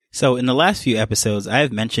So in the last few episodes, I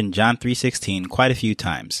have mentioned John 3:16 quite a few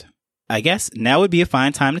times. I guess now would be a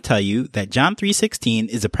fine time to tell you that John 3:16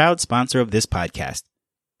 is a proud sponsor of this podcast.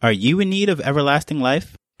 Are you in need of everlasting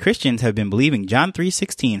life? Christians have been believing John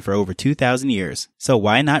 3:16 for over 2,000 years, so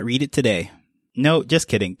why not read it today? No, just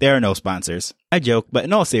kidding, there are no sponsors. I joke, but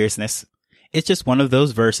in all seriousness, it's just one of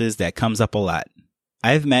those verses that comes up a lot.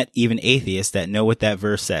 I've met even atheists that know what that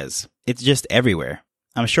verse says. It's just everywhere.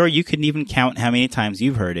 I'm sure you couldn't even count how many times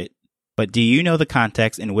you've heard it, but do you know the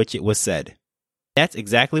context in which it was said? That's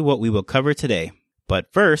exactly what we will cover today.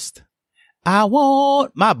 But first, I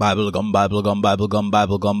want my Bible gum, Bible gum, Bible gum,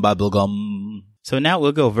 Bible gum, Bible gum. So now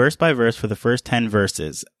we'll go verse by verse for the first 10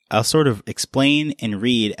 verses. I'll sort of explain and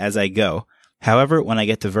read as I go. However, when I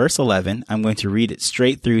get to verse 11, I'm going to read it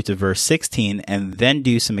straight through to verse 16 and then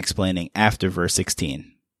do some explaining after verse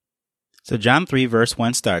 16. So John 3 verse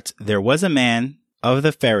 1 starts, "There was a man of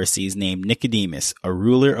the Pharisees named Nicodemus, a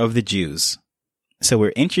ruler of the Jews." So we're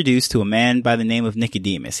introduced to a man by the name of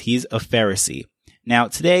Nicodemus. He's a Pharisee. Now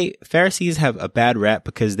today, Pharisees have a bad rap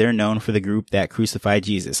because they're known for the group that crucified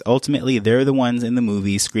Jesus. Ultimately, they're the ones in the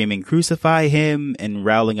movie screaming, "Crucify him," and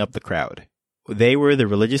riling up the crowd. They were the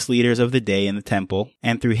religious leaders of the day in the temple,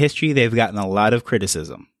 and through history, they've gotten a lot of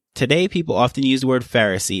criticism. Today, people often use the word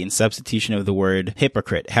Pharisee in substitution of the word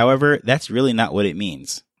hypocrite. However, that's really not what it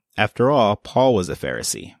means. After all, Paul was a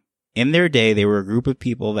Pharisee. In their day, they were a group of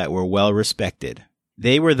people that were well respected.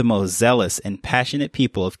 They were the most zealous and passionate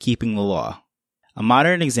people of keeping the law. A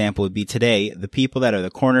modern example would be today, the people that are the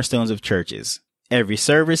cornerstones of churches. Every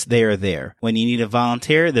service, they are there. When you need a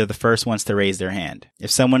volunteer, they're the first ones to raise their hand.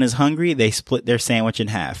 If someone is hungry, they split their sandwich in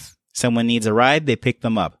half. Someone needs a ride, they pick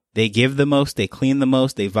them up. They give the most, they clean the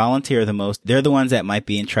most, they volunteer the most. They're the ones that might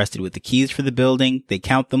be entrusted with the keys for the building, they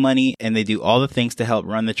count the money, and they do all the things to help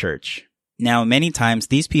run the church. Now, many times,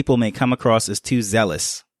 these people may come across as too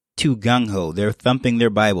zealous, too gung-ho, they're thumping their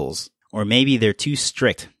Bibles, or maybe they're too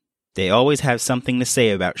strict. They always have something to say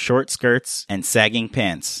about short skirts and sagging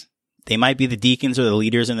pants. They might be the deacons or the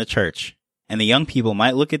leaders in the church, and the young people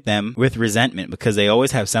might look at them with resentment because they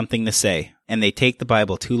always have something to say, and they take the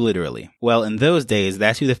Bible too literally. Well, in those days,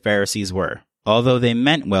 that's who the Pharisees were. Although they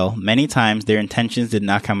meant well, many times their intentions did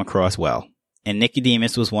not come across well, and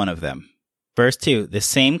Nicodemus was one of them. Verse 2, "The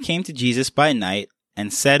same came to Jesus by night,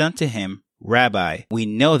 and said unto him, Rabbi, we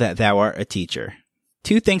know that thou art a teacher."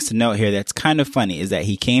 Two things to note here that's kind of funny is that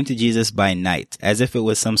he came to Jesus by night, as if it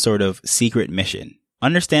was some sort of secret mission.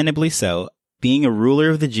 Understandably so, being a ruler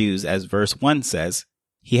of the Jews, as verse 1 says,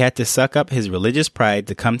 he had to suck up his religious pride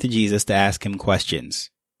to come to Jesus to ask him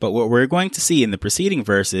questions. But what we're going to see in the preceding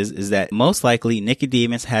verses is that most likely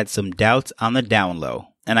Nicodemus had some doubts on the down low.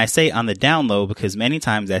 And I say on the down low because many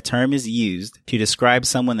times that term is used to describe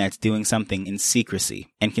someone that's doing something in secrecy.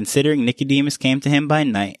 And considering Nicodemus came to him by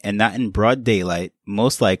night and not in broad daylight,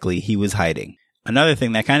 most likely he was hiding. Another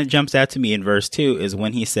thing that kind of jumps out to me in verse 2 is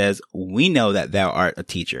when he says, "We know that thou art a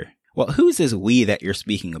teacher." Well, who's this we that you're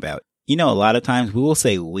speaking about? You know, a lot of times we will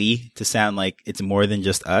say we to sound like it's more than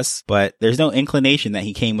just us, but there's no inclination that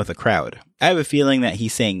he came with a crowd. I have a feeling that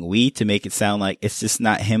he's saying we to make it sound like it's just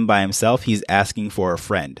not him by himself. He's asking for a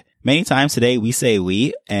friend. Many times today we say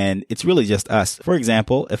we, and it's really just us. For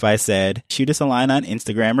example, if I said, shoot us a line on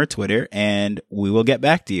Instagram or Twitter, and we will get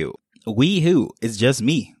back to you. We who? It's just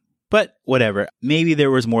me. But whatever, maybe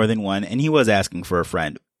there was more than one, and he was asking for a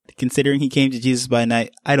friend. Considering he came to Jesus by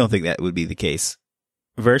night, I don't think that would be the case.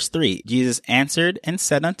 Verse 3, Jesus answered and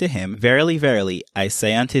said unto him, Verily, verily, I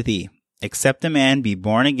say unto thee, except a man be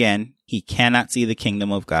born again, he cannot see the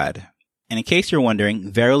kingdom of God. And in case you're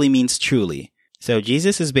wondering, verily means truly. So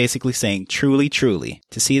Jesus is basically saying, truly, truly,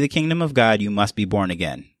 to see the kingdom of God, you must be born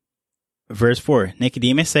again. Verse 4,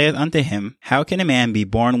 Nicodemus saith unto him, How can a man be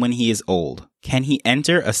born when he is old? Can he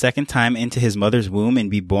enter a second time into his mother's womb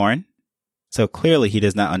and be born? So clearly he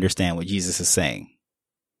does not understand what Jesus is saying.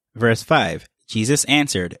 Verse 5, Jesus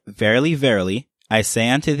answered, Verily, verily, I say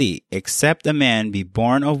unto thee, except a man be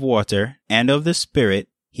born of water and of the Spirit,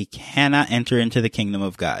 he cannot enter into the kingdom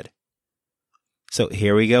of God. So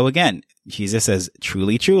here we go again. Jesus says,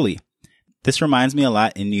 truly, truly. This reminds me a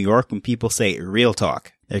lot in New York when people say real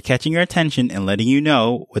talk. They're catching your attention and letting you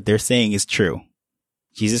know what they're saying is true.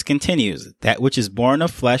 Jesus continues, That which is born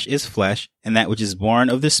of flesh is flesh, and that which is born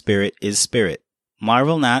of the Spirit is spirit.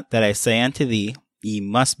 Marvel not that I say unto thee, Ye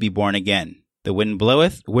must be born again. The wind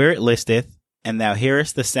bloweth where it listeth, and thou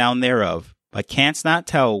hearest the sound thereof, but canst not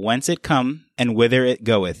tell whence it come and whither it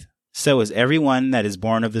goeth. So is every one that is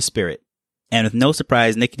born of the Spirit. And with no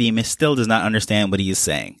surprise, Nicodemus still does not understand what he is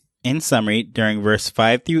saying. In summary, during verse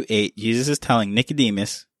 5 through 8, Jesus is telling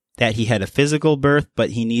Nicodemus that he had a physical birth,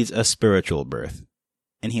 but he needs a spiritual birth.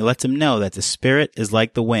 and he lets him know that the Spirit is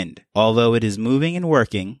like the wind. Although it is moving and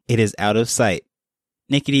working, it is out of sight.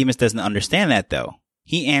 Nicodemus doesn't understand that, though.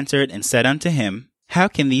 He answered and said unto him, How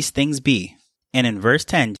can these things be? And in verse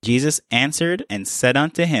 10, Jesus answered and said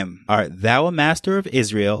unto him, Art thou a master of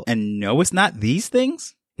Israel, and knowest not these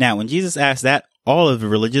things? Now, when Jesus asked that, all of the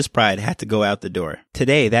religious pride had to go out the door.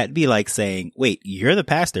 Today, that'd be like saying, Wait, you're the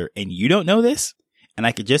pastor, and you don't know this? And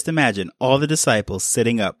I could just imagine all the disciples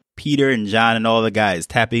sitting up, Peter and John and all the guys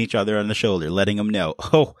tapping each other on the shoulder, letting them know,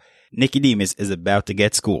 oh, Nicodemus is about to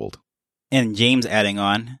get schooled. And James adding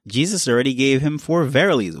on, Jesus already gave him 4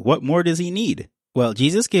 verilies. What more does he need? Well,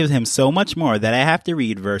 Jesus gives him so much more that I have to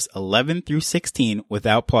read verse 11 through 16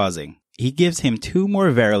 without pausing. He gives him 2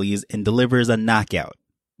 more verilies and delivers a knockout.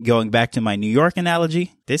 Going back to my New York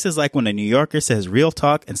analogy, this is like when a New Yorker says real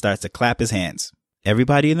talk and starts to clap his hands.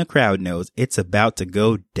 Everybody in the crowd knows it's about to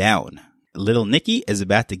go down. Little Nicky is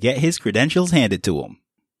about to get his credentials handed to him.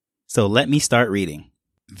 So let me start reading.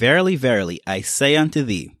 Verily, verily, I say unto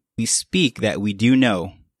thee, we speak that we do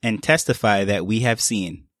know, and testify that we have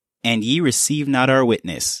seen, and ye receive not our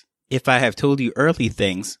witness. If I have told you earthly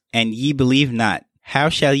things, and ye believe not, how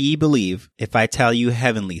shall ye believe if I tell you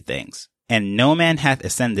heavenly things? And no man hath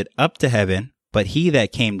ascended up to heaven, but he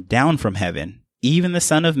that came down from heaven, even the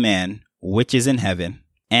Son of Man, which is in heaven.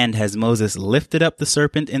 And as Moses lifted up the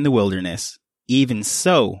serpent in the wilderness, even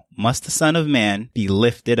so must the Son of Man be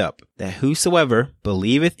lifted up, that whosoever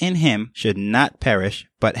believeth in him should not perish,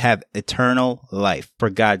 but have eternal life. For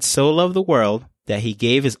God so loved the world, that he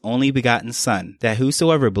gave his only begotten Son, that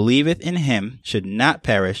whosoever believeth in him should not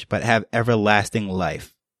perish, but have everlasting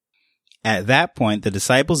life. At that point, the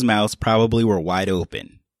disciples' mouths probably were wide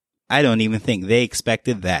open. I don't even think they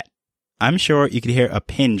expected that. I'm sure you could hear a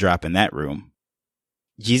pin drop in that room.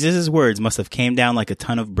 Jesus' words must have came down like a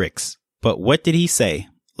ton of bricks. But what did he say?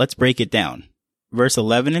 Let's break it down. Verse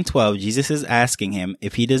 11 and 12, Jesus is asking him,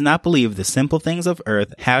 if he does not believe the simple things of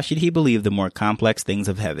earth, how should he believe the more complex things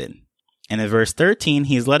of heaven? And in verse 13,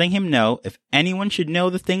 he's letting him know, if anyone should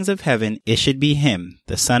know the things of heaven, it should be him,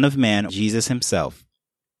 the Son of Man, Jesus himself.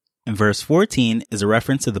 And verse 14 is a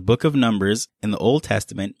reference to the book of Numbers in the Old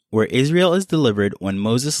Testament, where Israel is delivered when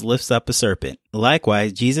Moses lifts up a serpent.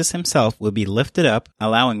 Likewise, Jesus himself will be lifted up,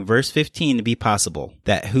 allowing verse 15 to be possible,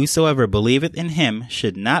 that whosoever believeth in him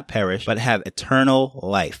should not perish, but have eternal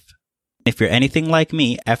life. If you're anything like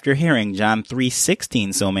me, after hearing John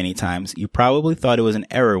 3:16 so many times, you probably thought it was an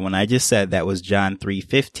error when I just said that was John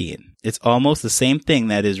 3:15. It's almost the same thing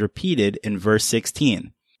that is repeated in verse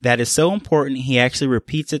 16. That is so important he actually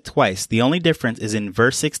repeats it twice. The only difference is in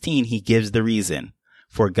verse 16 he gives the reason.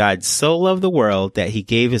 For God so loved the world that he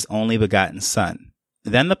gave his only begotten Son.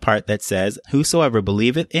 Then the part that says, whosoever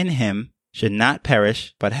believeth in him should not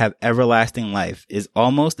perish but have everlasting life is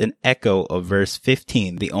almost an echo of verse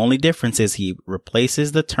 15. The only difference is he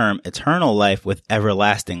replaces the term eternal life with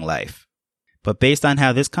everlasting life. But based on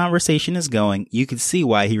how this conversation is going, you can see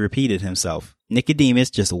why he repeated himself. Nicodemus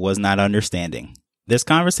just was not understanding. This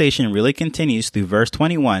conversation really continues through verse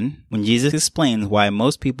 21 when Jesus explains why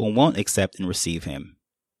most people won't accept and receive him.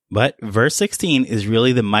 But verse 16 is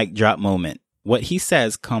really the mic drop moment. What he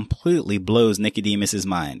says completely blows Nicodemus'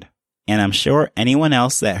 mind. And I'm sure anyone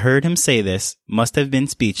else that heard him say this must have been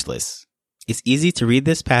speechless. It's easy to read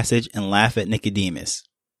this passage and laugh at Nicodemus.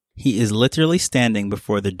 He is literally standing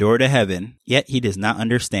before the door to heaven, yet he does not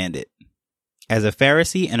understand it. As a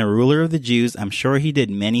Pharisee and a ruler of the Jews, I'm sure he did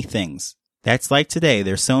many things. That's like today,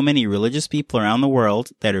 there's so many religious people around the world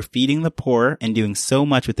that are feeding the poor and doing so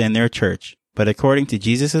much within their church. But according to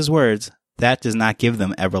Jesus' words, that does not give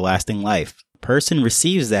them everlasting life. A person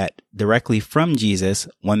receives that directly from Jesus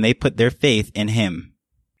when they put their faith in him.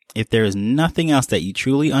 If there is nothing else that you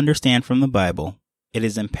truly understand from the Bible, it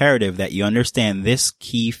is imperative that you understand this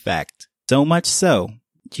key fact. So much so,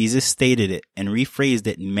 Jesus stated it and rephrased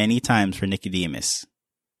it many times for Nicodemus.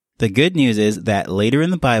 The good news is that later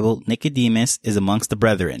in the Bible, Nicodemus is amongst the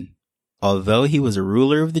brethren. Although he was a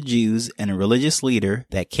ruler of the Jews and a religious leader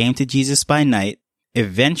that came to Jesus by night,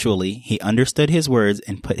 eventually he understood his words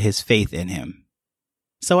and put his faith in him.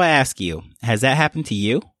 So I ask you, has that happened to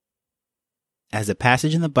you? Has a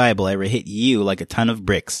passage in the Bible ever hit you like a ton of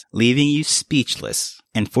bricks, leaving you speechless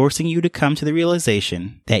and forcing you to come to the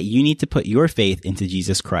realization that you need to put your faith into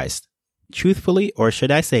Jesus Christ? Truthfully, or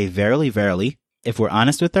should I say verily, verily, if we're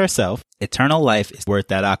honest with ourselves, eternal life is worth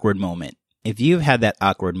that awkward moment. If you've had that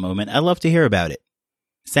awkward moment, I'd love to hear about it.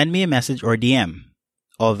 Send me a message or DM.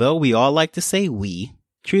 Although we all like to say we,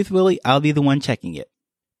 truthfully, I'll be the one checking it.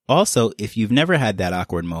 Also, if you've never had that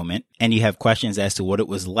awkward moment and you have questions as to what it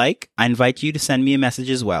was like, I invite you to send me a message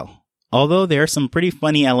as well. Although there are some pretty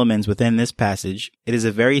funny elements within this passage, it is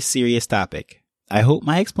a very serious topic. I hope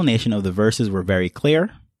my explanation of the verses were very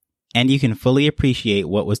clear, and you can fully appreciate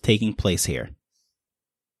what was taking place here.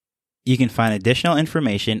 You can find additional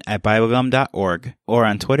information at BibleGum.org or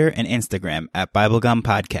on Twitter and Instagram at BibleGum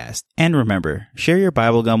Podcast. And remember, share your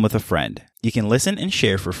BibleGum with a friend. You can listen and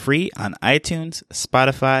share for free on iTunes,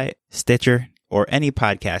 Spotify, Stitcher, or any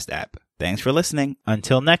podcast app. Thanks for listening.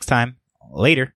 Until next time, later.